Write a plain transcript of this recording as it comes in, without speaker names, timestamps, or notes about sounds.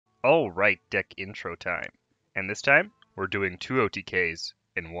Alright, deck intro time. And this time, we're doing 2 OTKs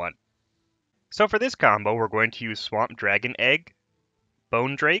in 1. So for this combo, we're going to use Swamp Dragon Egg,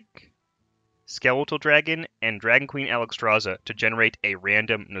 Bone Drake, Skeletal Dragon, and Dragonqueen Alexstrasza to generate a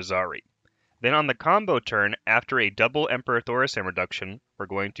random Nozari. Then on the combo turn, after a double Emperor Thaurissan reduction, we're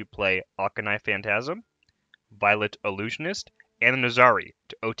going to play Auchenai Phantasm, Violet Illusionist, and the Nozari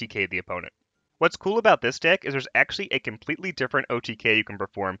to OTK the opponent. What's cool about this deck is there's actually a completely different OTK you can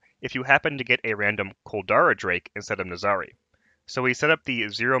perform if you happen to get a random Coldarra Drake instead of Nozari. So we set up the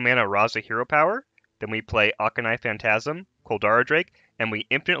 0 mana Raza hero power, then we play Auchenai Phantasm, Coldarra Drake, and we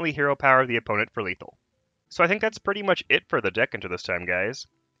infinitely hero power the opponent for lethal. So I think that's pretty much it for the deck intro this time, guys.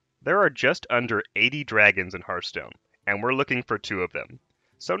 There are just under 80 dragons in Hearthstone, and we're looking for 2 of them.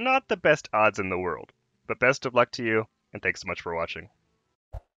 So not the best odds in the world, but best of luck to you, and thanks so much for watching.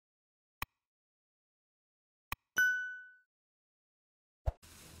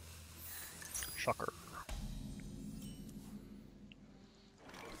 Shocker.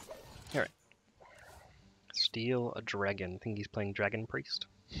 Alright. Steal a dragon. I think he's playing Dragon Priest.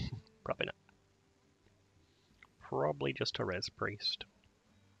 Probably not. Probably just a Res Priest.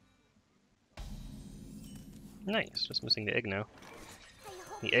 Nice, just missing the egg now.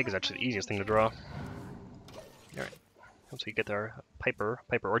 The egg is actually the easiest thing to draw. Alright. Once we get our Piper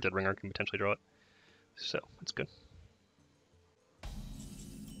or Deadringer can potentially draw it. So, that's good.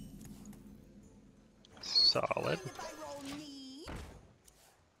 Solid.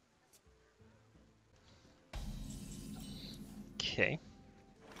 Okay.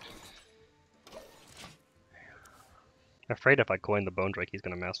 I'm afraid if I coin the Bone Drake, he's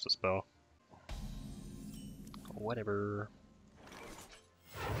gonna master the spell. Whatever.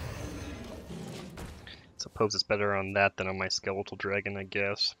 Suppose it's better on that than on my Skeletal Dragon, I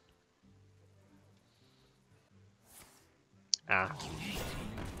guess. Ah.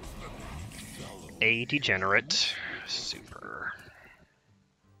 A degenerate. Super.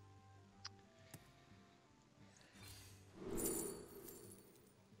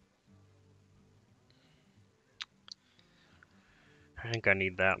 I think I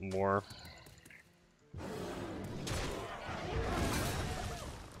need that more.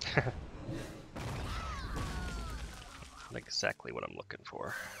 Not exactly what I'm looking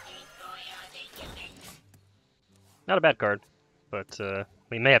for. Not a bad card, but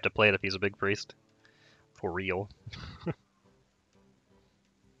we may have to play it if he's a big priest. For real.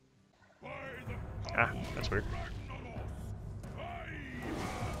 Ah, that's weird.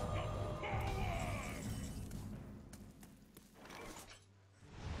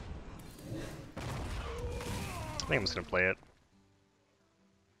 I think I'm just gonna play it.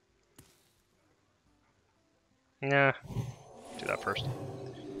 Nah, do that first.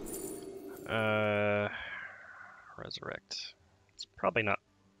 Resurrect. It's probably not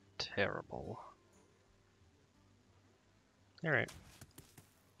terrible. Alright.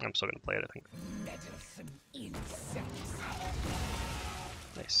 I'm still gonna play it, I think.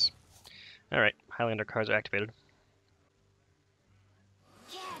 Nice. Alright, Highlander cards are activated.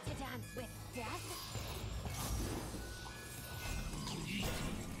 Care to dance with death?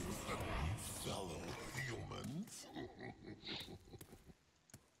 Fellow humans.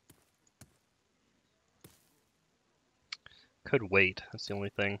 Could wait, that's the only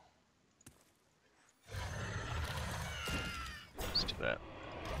thing. Let's do that.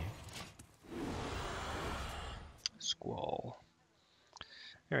 Squall.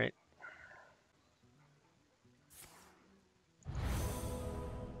 Alright.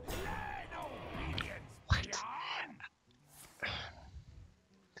 What?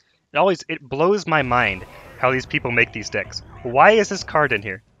 It blows my mind how these people make these decks. Why is this card in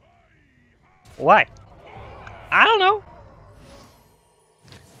here? Why? I don't know.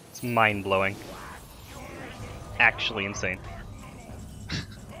 It's mind-blowing. Actually insane.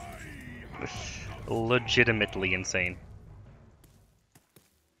 Legitimately insane.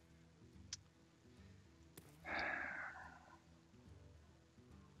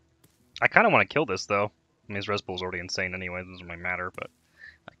 I kind of want to kill this, though. I mean, his Res Bull's already insane anyway, it doesn't really matter, but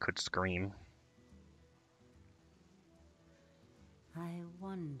I could scream. I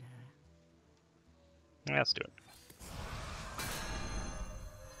wonder. Yeah, let's do it.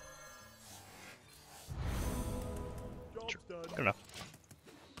 Sure. Good enough.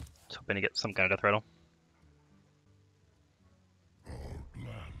 Just hoping to get some kind of death rattle.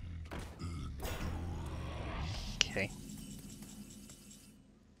 Okay.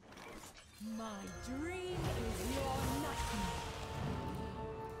 My dream is your nightmare.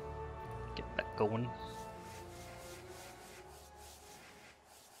 Get that going.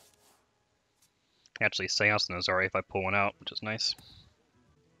 Actually, Seance and Nozari if I pull one out, which is nice.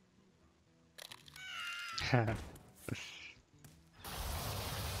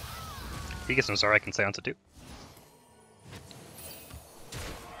 He gets Nozari, I can silence it too.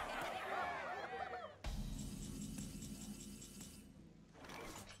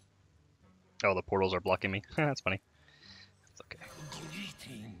 Oh, the portals are blocking me. That's funny. It's okay.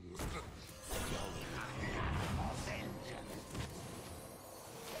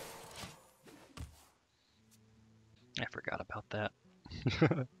 I forgot about that.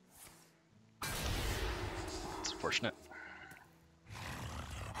 It's unfortunate.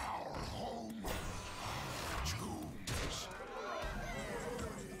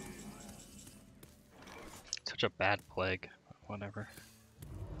 Such a bad plague. Whatever.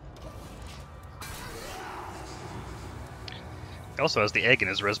 He also has the egg in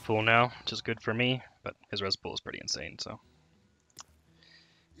his res pool now, which is good for me, but his res pool is pretty insane, so.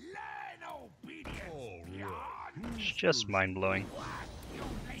 It's just mind-blowing.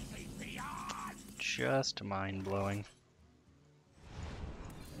 Just mind-blowing.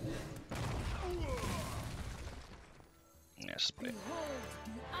 Yeah, just play it.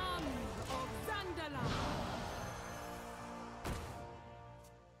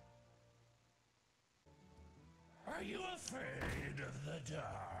 Are you afraid of the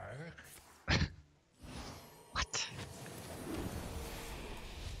dark? What?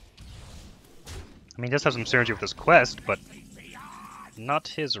 I mean, he does have some synergy with his quest, but not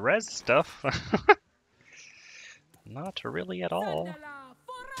his res stuff. Not really at all.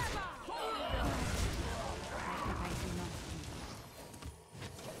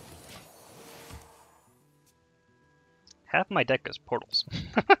 Half my deck is portals.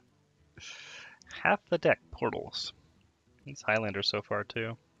 Half the deck portals. It's Highlander so far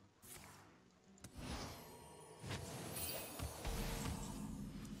too.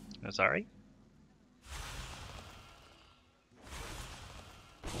 Nozari?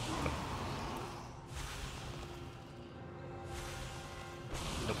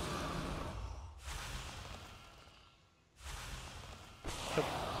 Nope. Nope.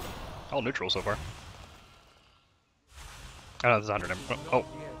 All neutral so far. Oh, this is 100. Oh.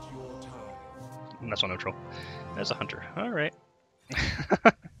 That's not neutral. There's a hunter. Alright.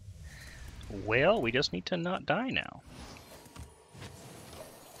 Well, we just need to not die now.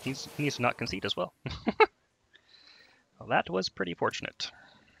 He needs to not concede as well. Well, that was pretty fortunate.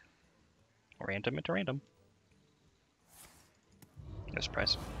 Random into random. No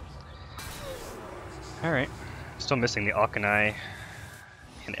surprise. Alright. Still missing the Auchenai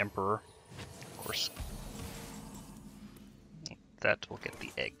and Emperor, of course. That will get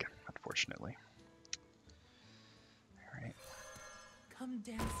the egg, unfortunately. Alright. Come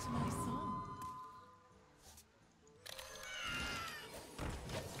dance to my song.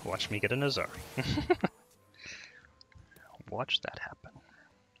 Watch me get a Nozari. Watch that happen.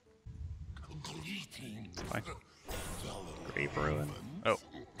 It's fine. Grave Ruin. Oh,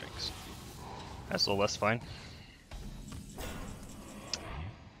 thanks. That's a little less fine.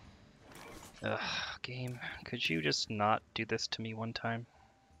 Ugh, game. Could you just not do this to me one time?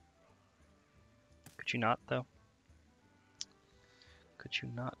 Could you not, though? Could you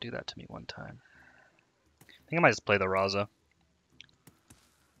not do that to me one time? I think I might just play the Raza.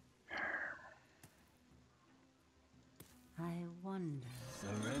 I wonder.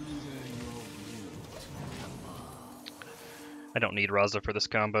 I don't need Raza for this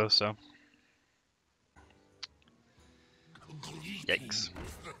combo, so. Yikes.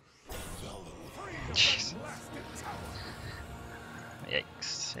 Jeez.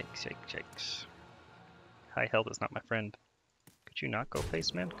 Yikes, yikes, yikes, yikes. High health is not my friend. Could you not go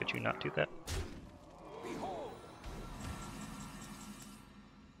face, man? Could you not do that?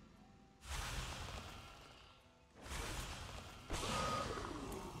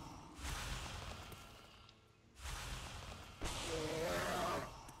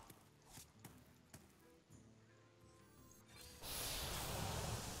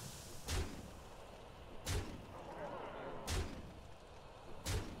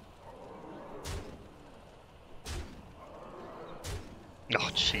 Oh,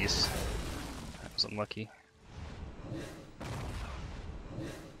 jeez. That was unlucky.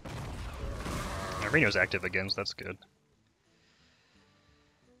 Yeah, Reno's active again, so that's good.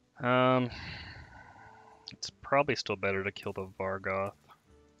 It's probably still better to kill the Vargoth.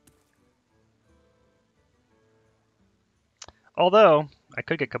 Although, I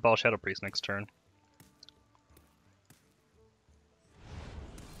could get Cabal Shadow Priest next turn.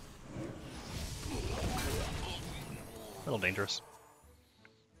 A little dangerous.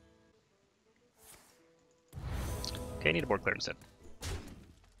 Okay, I need a board clear instead.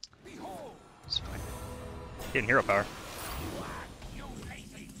 It's fine. Getting hero power.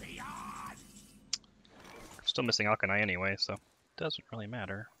 Still missing Auchenai anyway, so doesn't really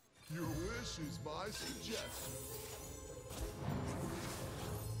matter. Your wish is my suggestion.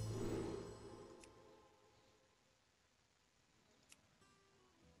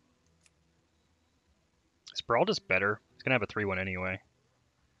 Sprawl is better. He's gonna have a 3-1 anyway.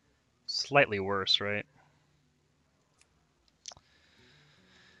 Slightly worse, right?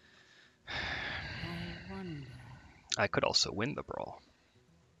 I wonder. I could also win the brawl.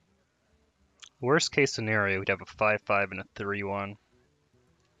 Worst case scenario, we'd have a 5-5 and a 3-1.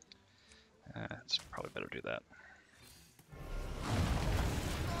 It's probably better do that.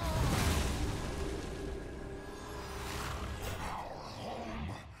 Our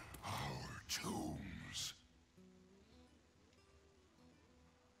home, our tombs.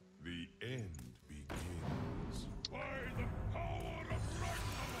 The end begins. By the power of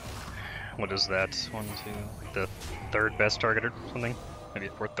What is that? 1, 2, like the third best target or something? Maybe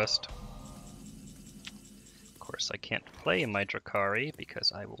fourth best. Of course, I can't play my Drakari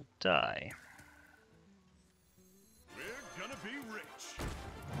because I will die. We're gonna be rich.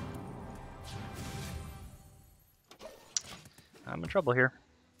 I'm in trouble here.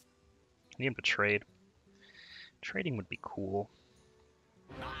 I need him to trade. Trading would be cool.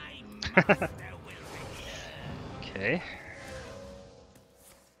 Okay.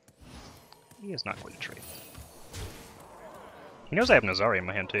 He is not going to trade. He knows I have Nozari in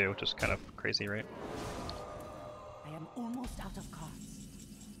my hand too, which is kind of crazy, right? I am almost out of cards.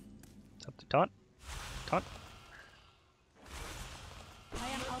 It's up to taunt. Taunt. I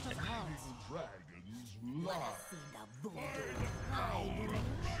am out of cards. Dragons lie.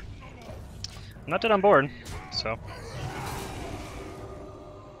 I'm not dead on board, so.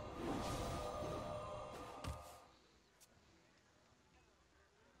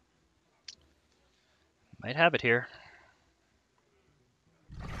 Might have it here.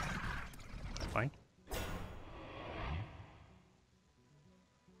 It's fine.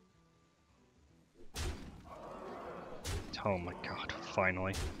 Oh my god,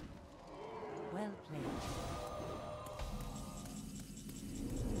 finally. Well played.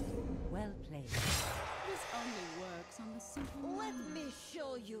 Well played. This only works on the simple. Let me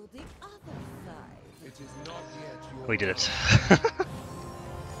show you the other side. It is not yet your We did it.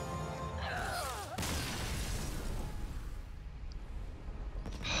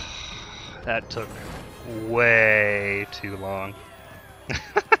 That took way too long.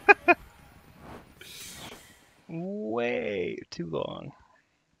 Way too long.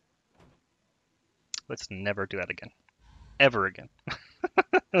 Let's never do that again. Ever again.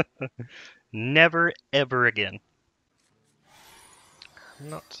 Never, ever again.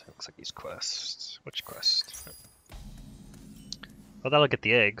 Not. It looks like these quests. Which quest? Well, that'll get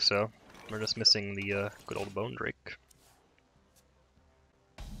the egg, so we're just missing the good old Bone Drake.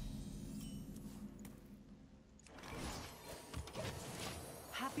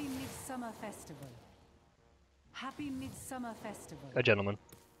 Happy Midsummer Festival. Happy Midsummer Festival. A gentleman.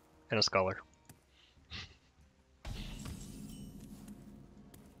 And a scholar.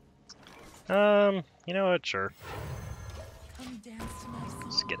 You know what? Sure. Come dance to my song.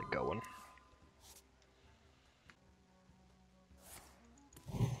 Let's get it going.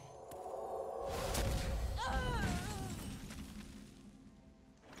 Mind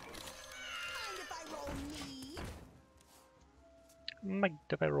if I roll mead? Might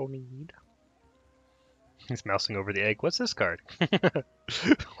if I roll mead. He's mousing over the egg. What's this card?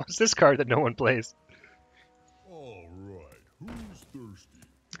 What's this card that no one plays? All right, who's thirsty?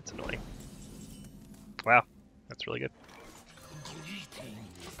 That's annoying. Wow, that's really good.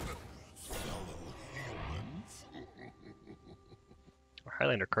 Our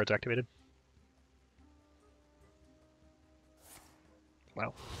Highlander card's activated.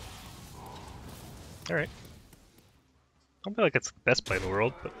 Wow. Alright. I don't feel like it's the best play in the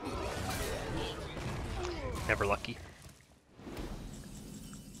world, but never lucky.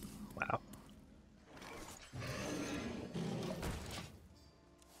 Wow.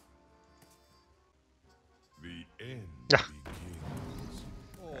 The end Ah. begins.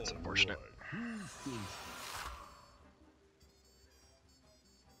 That's All unfortunate. right, who's thirsty?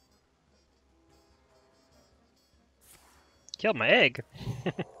 Killed my egg!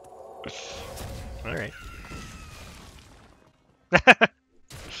 Alright.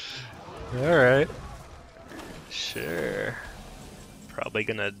 Alright. Sure. Probably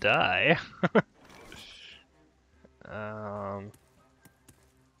gonna die.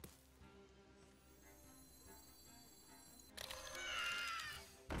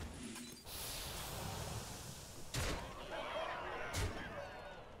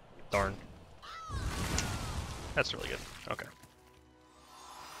 Darn. That's really good. Okay.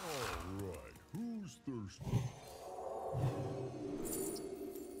 All right, who's thirsty? thirsty?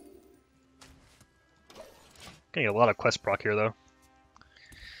 Getting a lot of quest proc here, though.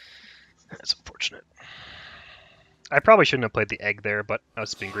 That's unfortunate. I probably shouldn't have played the egg there, but I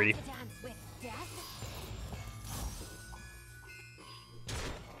was being greedy. To dance with death?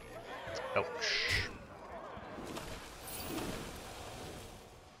 Ouch.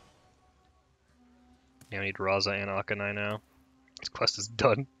 Yeah, I need Raza and Auchenai now. This quest is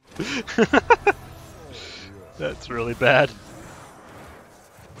done. That's really bad.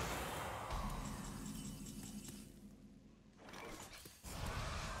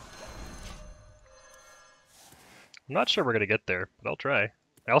 I'm not sure we're gonna get there, but I'll try.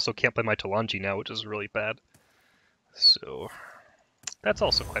 I also can't play my Talanji now, which is really bad. So, that's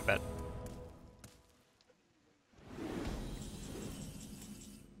also quite bad.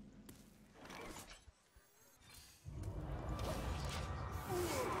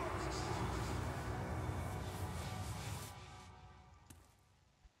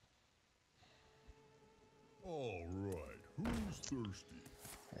 All right, who's thirsty?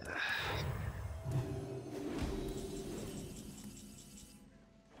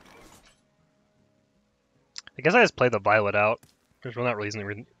 I guess I just play the Violet out. There's not really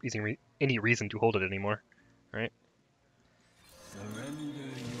any reason to hold it anymore, right? Surrender your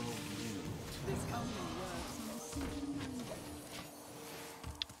will. This only works on a simple mind.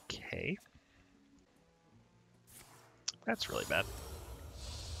 Okay. That's really bad.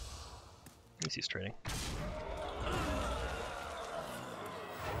 At least he's trading.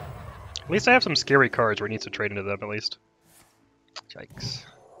 At least I have some scary cards where he needs to trade into them, at least. Yikes.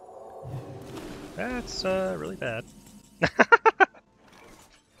 That's really bad. Let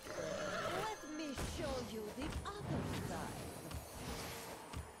me show you the other side.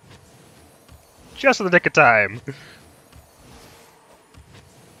 Just in the nick of time.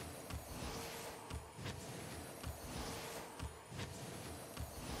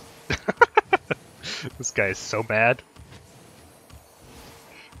 This guy is so mad.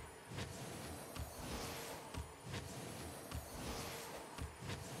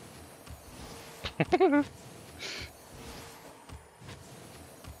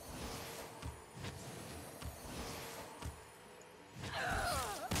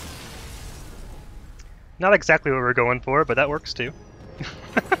 Not exactly what we're going for, but that works too.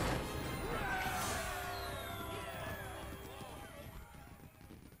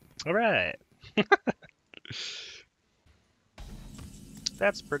 Alright.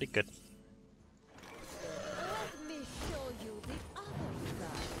 That's pretty good. Let me show you the other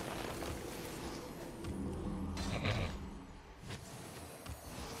side.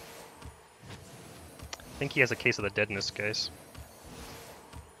 I think he has a case of the deadness, guys.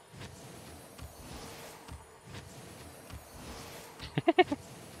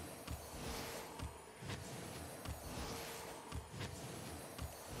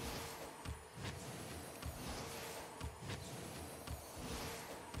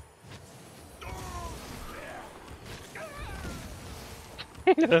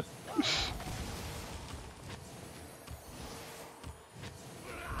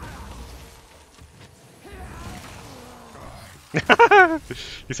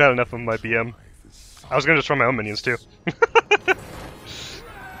 He's had enough of my BM. I was gonna destroy my own minions too.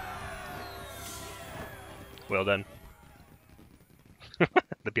 Well done.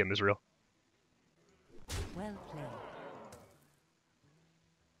 The BM is real. Well played.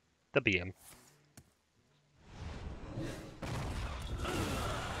 The BM.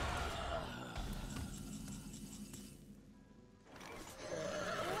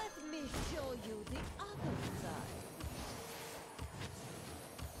 Let me show you the other side.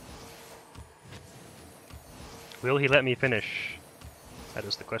 Will he let me finish? That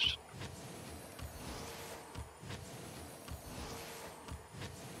is the question.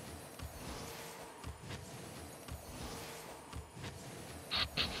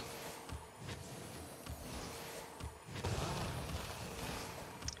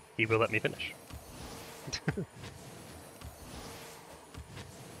 He will let me finish.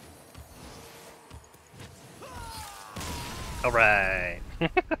 All right.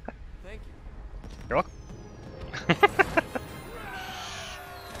 Thank you. You're welcome. Let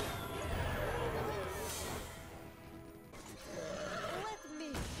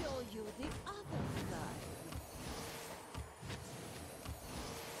me show you the other side.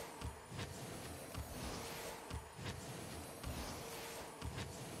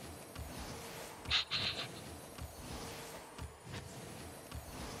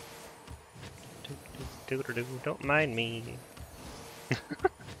 Don't mind me.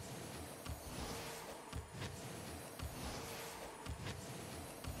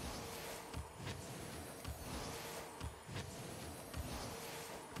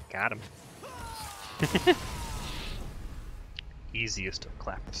 Got him. Easiest of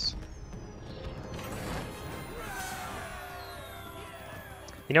claps.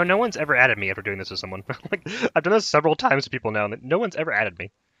 You know, no one's ever added me after doing this with someone. Like, I've done this several times to people now, and no one's ever added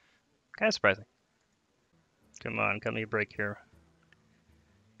me. Kind of surprising. Come on, cut me a break here.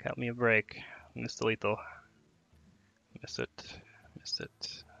 Cut me a break. Miss the lethal. Miss it. Miss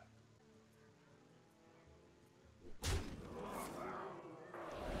it.